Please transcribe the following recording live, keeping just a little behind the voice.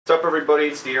What's up, everybody?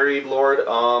 It's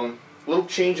TheAireaidLord. Little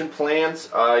change in plans.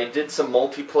 I did some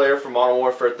multiplayer for Modern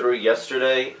Warfare 3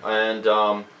 yesterday, and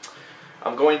I'm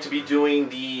going to be doing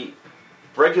the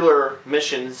regular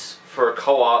missions for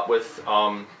co-op with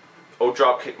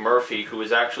Dropkick Murphy, who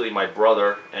is actually my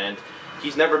brother, and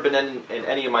he's never been in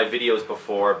any of my videos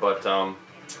before, but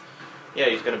yeah,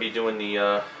 he's going to be doing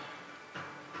the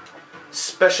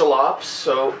special ops.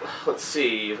 So let's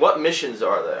see, what missions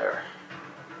are there?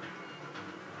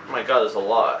 Oh my god, there's a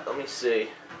lot. Let me see.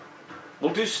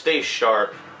 We'll do Stay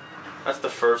Sharp. That's the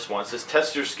first one. It says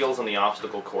test your skills on the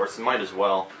obstacle course. It might as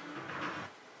well.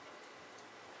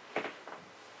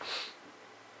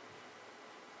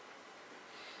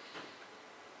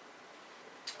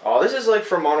 Oh, this is like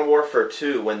for Modern Warfare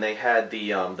 2 when they had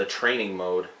the training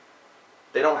mode.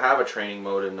 They don't have a training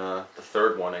mode in the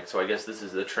third one, so I guess this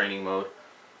is the training mode.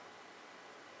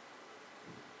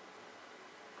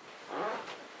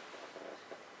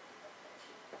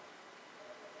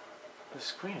 The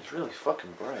screen is really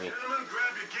fucking bright. Gentlemen,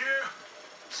 grab your gear.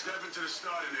 Step into the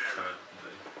starting area.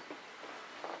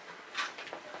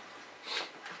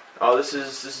 Oh, this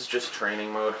is just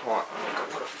training mode. Hold on, let me go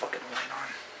put a fucking light on.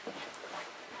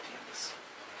 Damn this.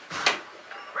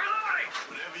 Reloading!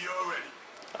 Whenever you're ready.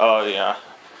 Oh yeah,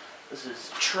 this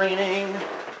is training.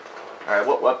 All right,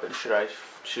 what weapon should I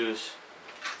choose?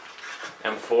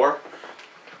 M4.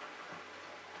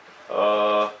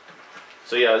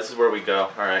 So yeah, this is where we go.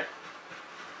 All right.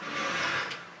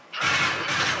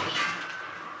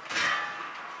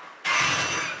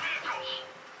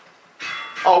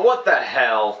 Oh, what the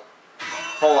hell?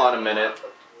 Hold on a minute.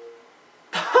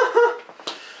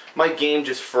 My game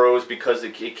just froze because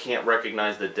it can't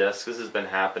recognize the disc. This has been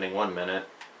happening. 1 minute.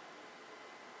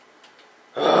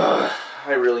 I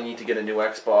really need to get a new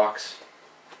Xbox.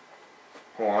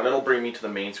 Hold on, it'll bring me to the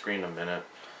main screen in a minute.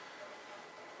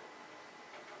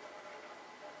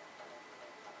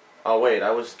 Oh wait, I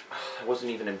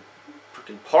wasn't even in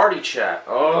freaking party chat.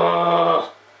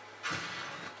 Oh.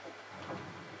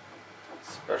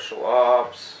 Special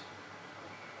ops,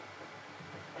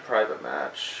 private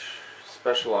match,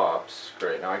 special ops.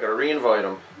 Great, now I gotta re-invite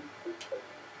him.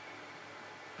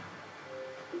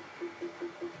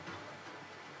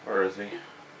 Where is he?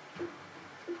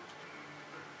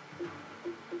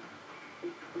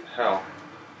 What the hell?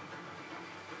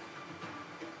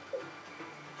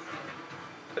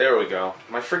 There we go.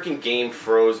 My freaking game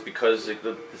froze because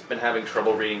it's been having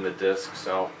trouble reading the disc,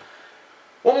 so...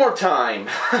 One more time!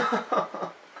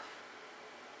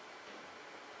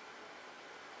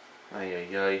 Ay,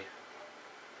 ay, ay.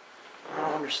 I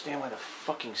don't understand why the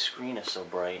fucking screen is so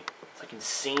bright. It's like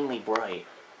insanely bright.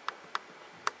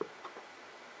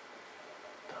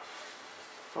 The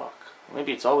fuck?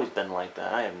 Maybe it's always been like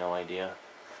that. I have no idea.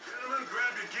 Gentlemen,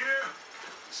 grab your gear.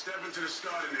 Step into the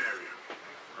starting area.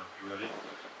 You ready?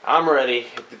 I'm ready.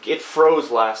 It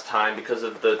froze last time because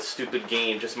of the stupid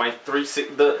game. Just my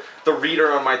the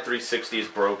reader on my 360 is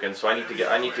broken, so I need to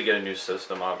get a new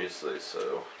system, obviously.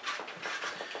 So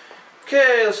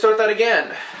okay, let's start that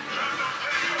again.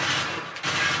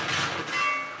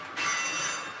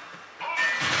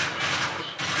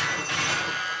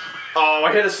 Oh,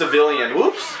 I hit a civilian.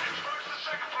 Whoops.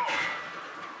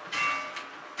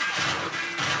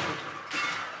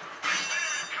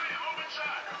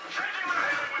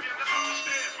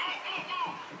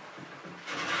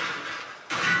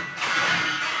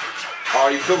 Oh,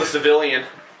 you killed a civilian.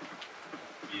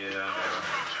 Yeah.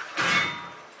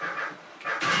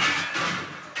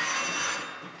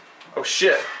 Oh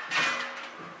shit.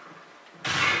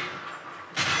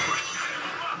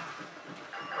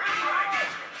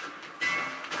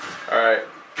 Alright.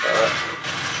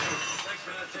 Thanks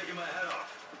for not taking my head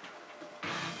off.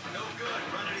 No good.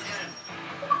 Run it again.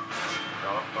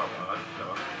 No.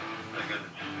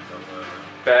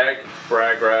 Bag,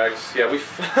 brag rags. Yeah,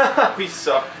 we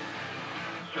suck.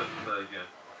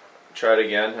 Try it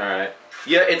again. All right.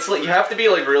 Yeah, it's like you have to be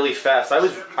like really fast. I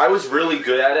was really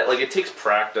good at it. Like it takes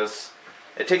practice.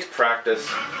 It takes practice.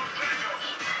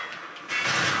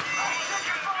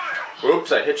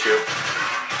 Oops, I hit you.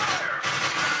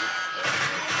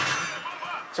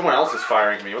 Someone else is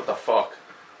firing at me. What the fuck?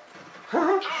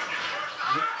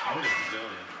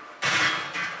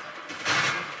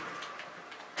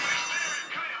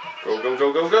 Go, go,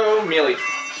 go, go, go. Melee.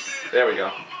 There we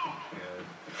go.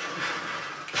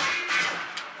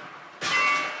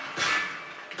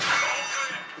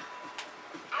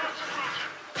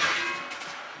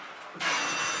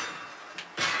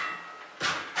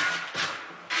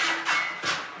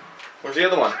 Where's the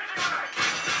other one?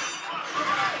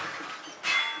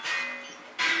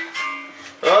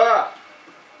 Ah!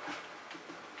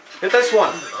 Hit this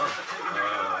one.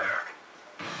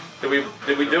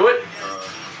 Did we do it?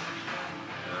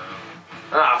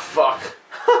 Ah, fuck.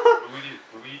 What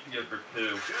do we get for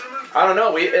 2? I don't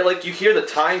know. Like you hear the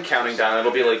time counting down.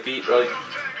 It'll be like beat. Like,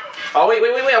 oh wait!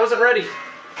 I wasn't ready.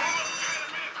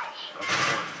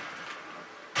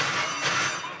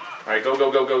 All right,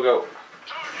 go.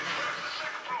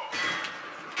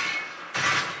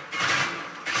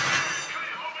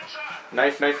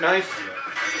 Knife.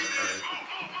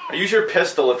 Use your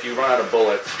pistol if you run out of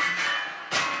bullets.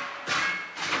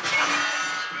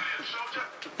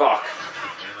 Fuck.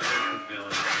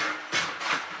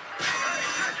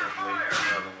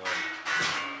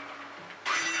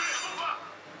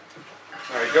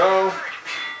 There we go.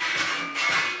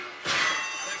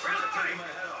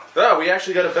 Oh, we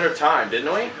actually got a better time,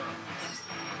 didn't we?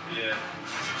 Yeah.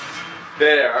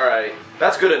 There, alright.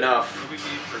 That's good enough. What do we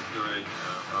need for 3?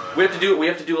 We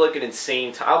have to do like an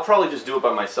insane time. I'll probably just do it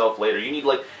by myself later. You need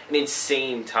like an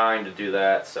insane time to do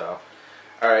that, so.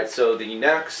 Alright, so the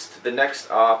next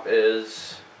op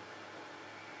is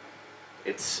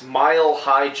it's Smile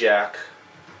Hijack.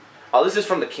 Oh, this is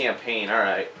from the campaign,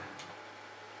 alright.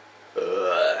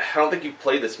 I don't think you've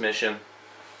played this mission.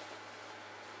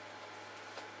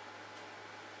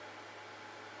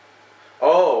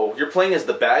 Oh, you're playing as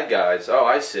the bad guys. Oh,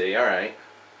 I see. Alright.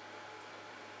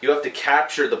 You have to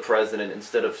capture the president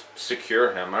instead of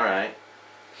secure him. Alright.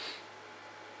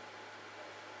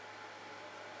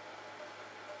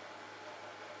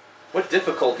 What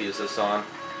difficulty is this on?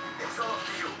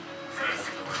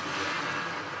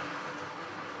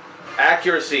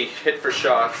 Accuracy. Hit for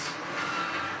shots.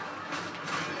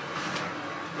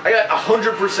 I got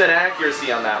 100%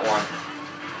 accuracy on that one.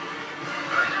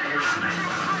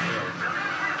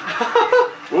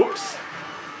 Whoops.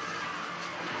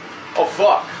 Oh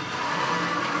fuck.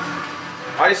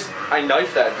 I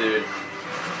knifed that dude.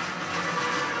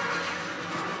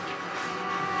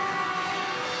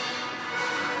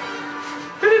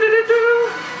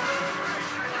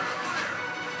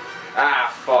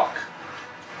 Ah, fuck.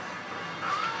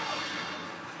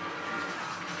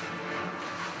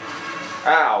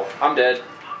 Ow, I'm dead.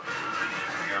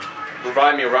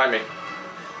 Revive me.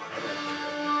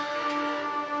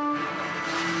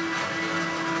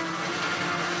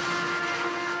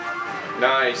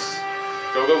 Nice.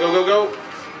 Go.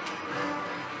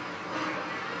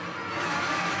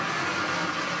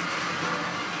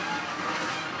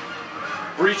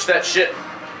 Breach that shit.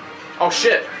 Oh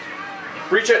shit.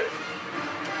 Breach it.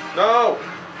 No.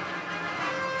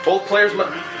 Both players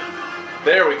must...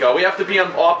 There we go. We have to be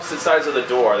on opposite sides of the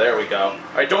door. There we go.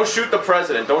 Alright, don't shoot the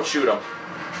president. Don't shoot him.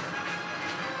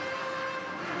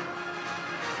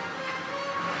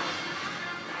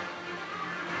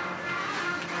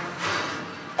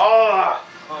 Ah!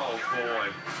 Oh boy.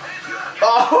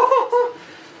 Oh!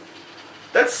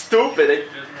 That's stupid.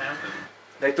 It just happened.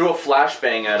 They threw a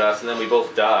flashbang at us and then we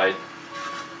both died.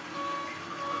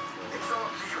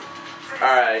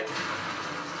 Alright.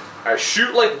 Alright,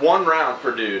 shoot like 1 round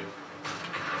per dude.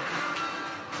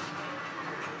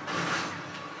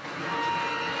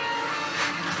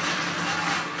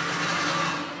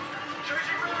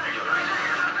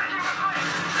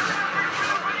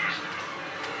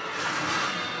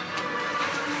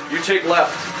 You take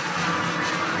left.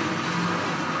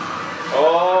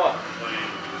 Oh.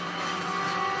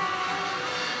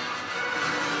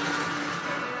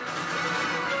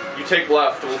 You take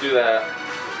left, we'll do that.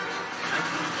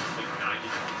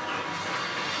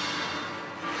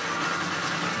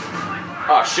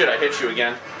 Oh shit, I hit you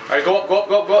again. Alright, go up.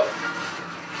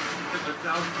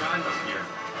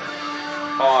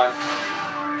 On.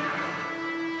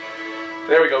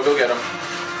 There we go get him.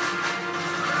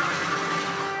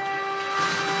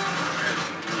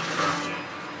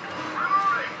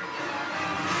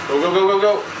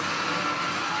 Go.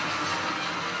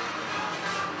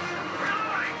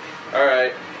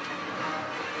 Alright.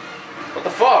 What the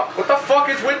fuck? What the fuck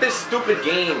is with this stupid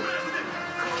game?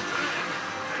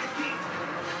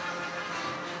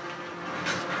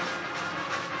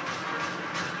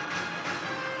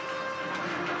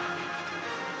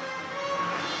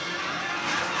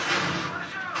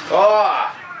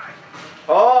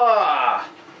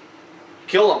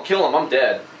 Kill him, I'm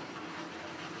dead.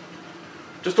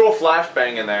 Just throw a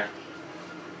flashbang in there.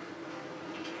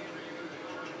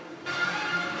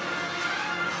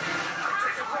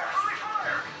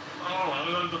 Oh,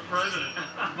 I was the president.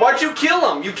 Why'd you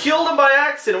kill him? You killed him by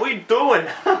accident. What are you doing?